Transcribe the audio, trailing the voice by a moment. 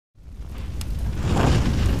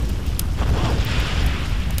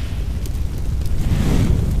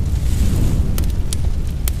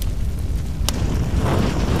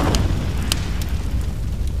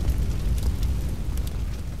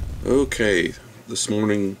Okay, this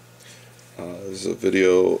morning is a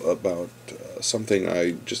video about something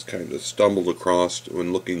I just kind of stumbled across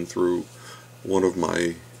when looking through one of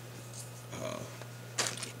my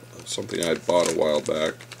something I'd bought a while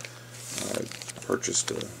back. I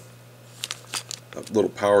purchased a little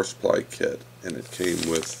power supply kit, and it came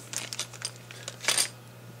with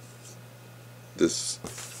this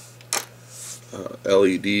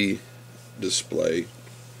LED display,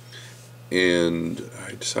 and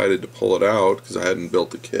I decided to pull it out because I hadn't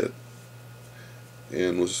built the kit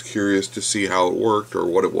and was curious to see how it worked or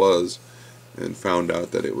what it was, and found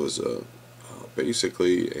out that it was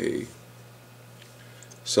basically a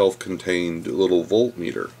self-contained little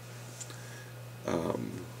voltmeter.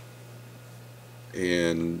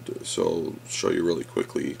 And so show you really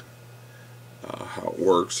quickly how it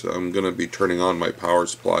works. I'm going to be turning on my power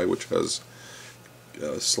supply, which has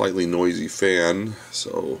a slightly noisy fan,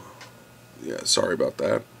 so yeah, sorry about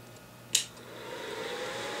that.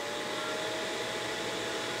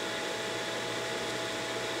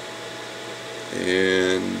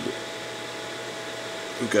 And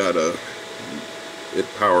we've got it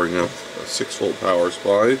powering up a 6-volt power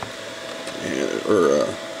supply, or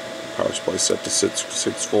a power supply set to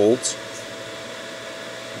 6 volts,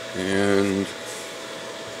 and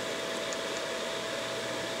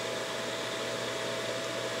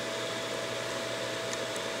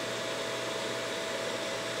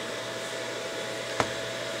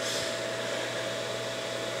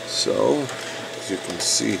so as you can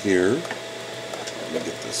see here, let me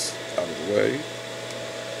get this out of the way.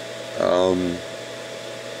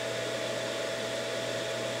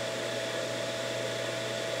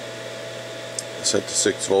 Set to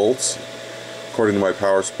 6 volts. According to my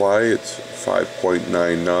power supply, it's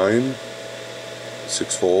 5.99.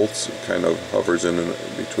 6 volts. It kind of hovers in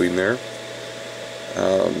between there.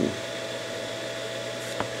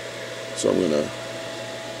 So I'm going to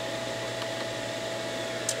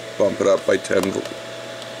bump it up by 1/10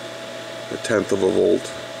 of a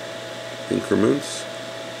volt increments.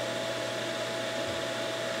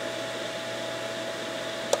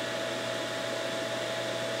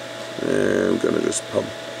 And I'm going to just pump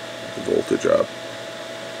the voltage up.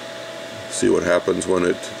 See what happens when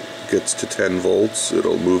it gets to 10 volts.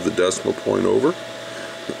 It'll move the decimal point over.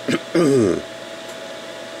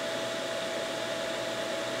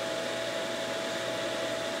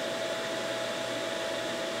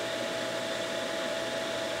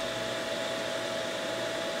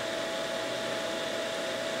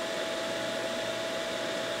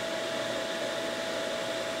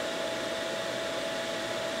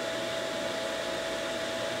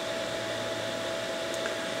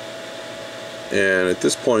 And at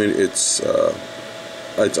this point, it's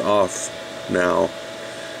off now.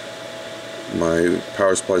 My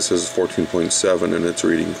power supply says 14.7, and it's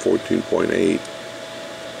reading 14.8.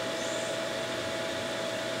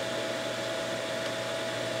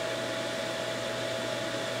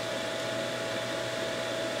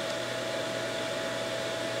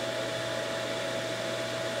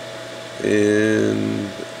 And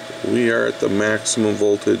we are at the maximum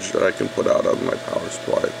voltage that I can put out on my power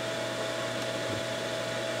supply.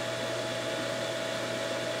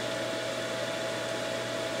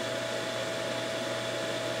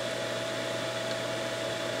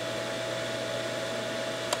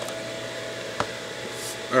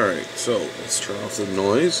 Alright, so let's turn off the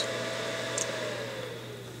noise.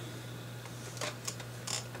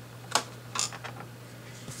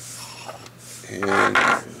 And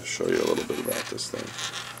I'll show you a little bit about this thing.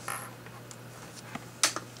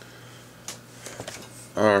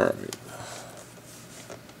 Alright.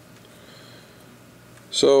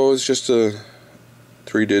 So it's just a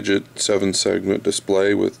 3-digit 7-segment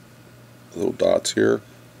display with little dots here.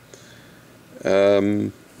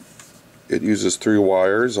 It uses 3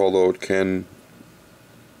 wires, although it can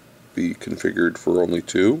be configured for only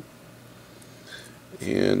 2.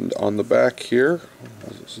 And on the back here,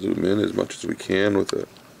 I'll zoom in as much as we can with it.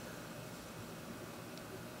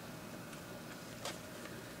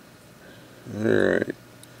 Alright.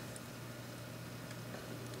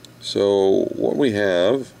 So what we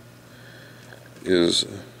have is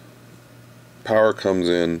power comes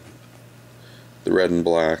in, the red and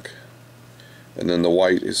black, and then the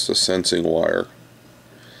white is the sensing wire.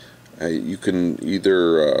 You can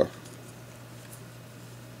either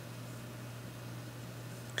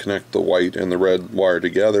connect the white and the red wire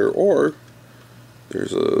together, or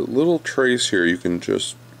there's a little trace here. You can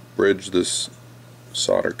just bridge this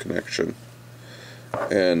solder connection,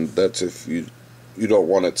 and that's if you don't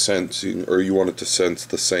want it sensing, or you want it to sense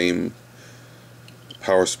the same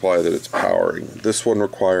power supply that it's powering. This one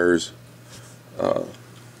requires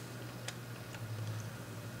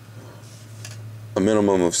a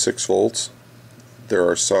minimum of 6 volts. There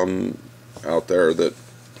are some out there that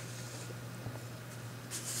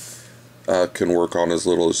can work on as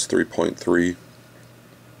little as 3.3.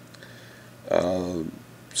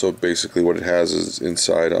 So basically what it has is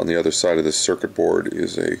inside, on the other side of this circuit board,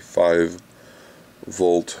 is a 5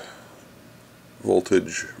 volt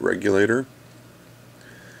voltage regulator,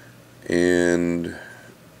 and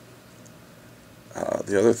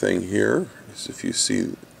the other thing here is, if you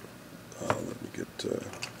see, let me get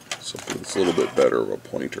something that's a little bit better of a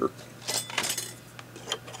pointer.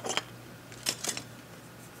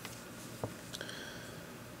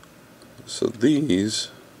 So these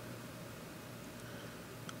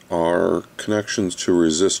are connections to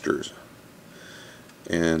resistors,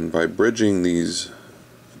 and by bridging these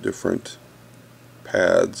different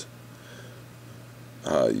pads,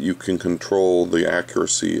 you can control the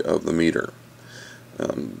accuracy of the meter.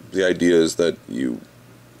 The idea is that you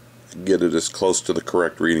get it as close to the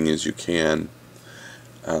correct reading as you can.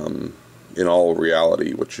 In all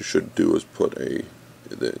reality, what you should do is put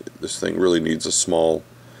this thing really needs a small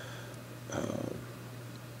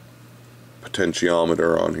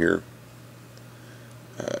potentiometer on here.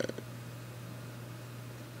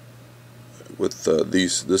 With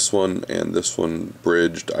this one and this one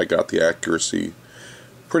bridged, I got the accuracy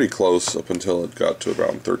pretty close up until it got to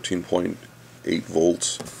around 13.8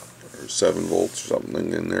 volts or 7 volts or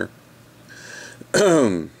something in there.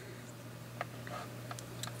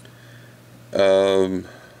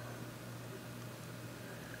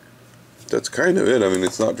 That's kind of it. I mean,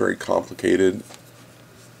 it's not very complicated.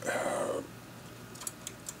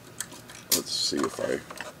 Let's see if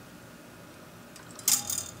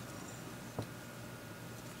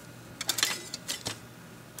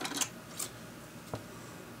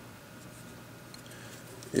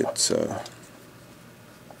it's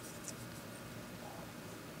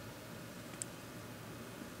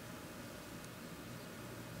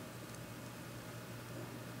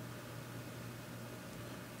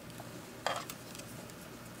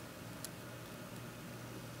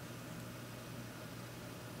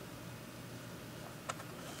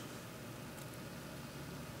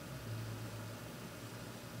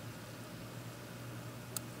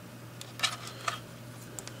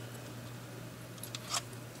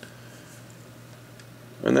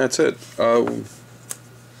and that's it.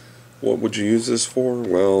 What would you use this for?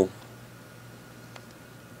 Well,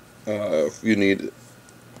 if you need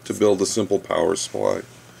to build a simple power supply,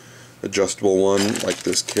 adjustable one like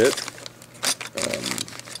this kit,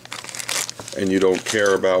 and you don't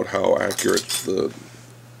care about how accurate the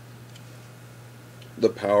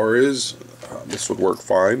power is, this would work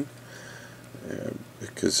fine.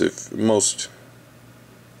 Because if most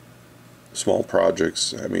small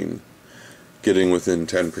projects, I mean, getting within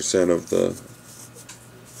 10% of the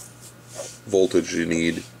voltage you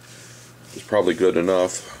need is probably good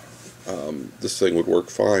enough. This thing would work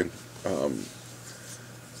fine.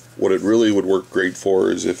 What it really would work great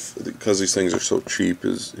for is, because these things are so cheap,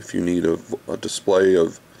 is if you need a display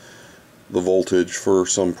of the voltage for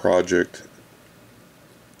some project,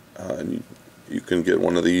 and you can get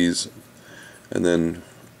one of these and then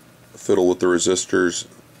fiddle with the resistors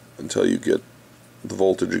until you get the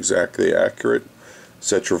voltage exactly accurate,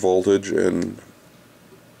 set your voltage, and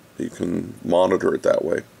you can monitor it that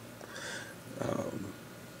way.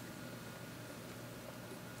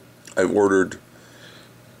 I've ordered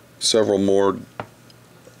several more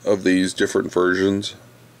of these different versions.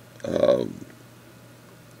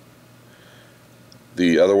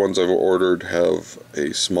 The other ones I've ordered have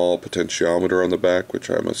a small potentiometer on the back, which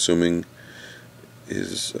I'm assuming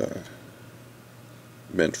is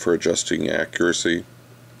meant for adjusting accuracy.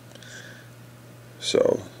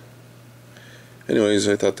 So anyways,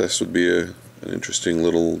 I thought this would be an interesting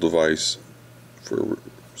little device for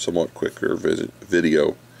somewhat quicker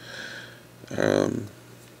video. There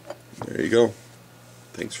you go.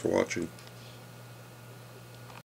 Thanks for watching.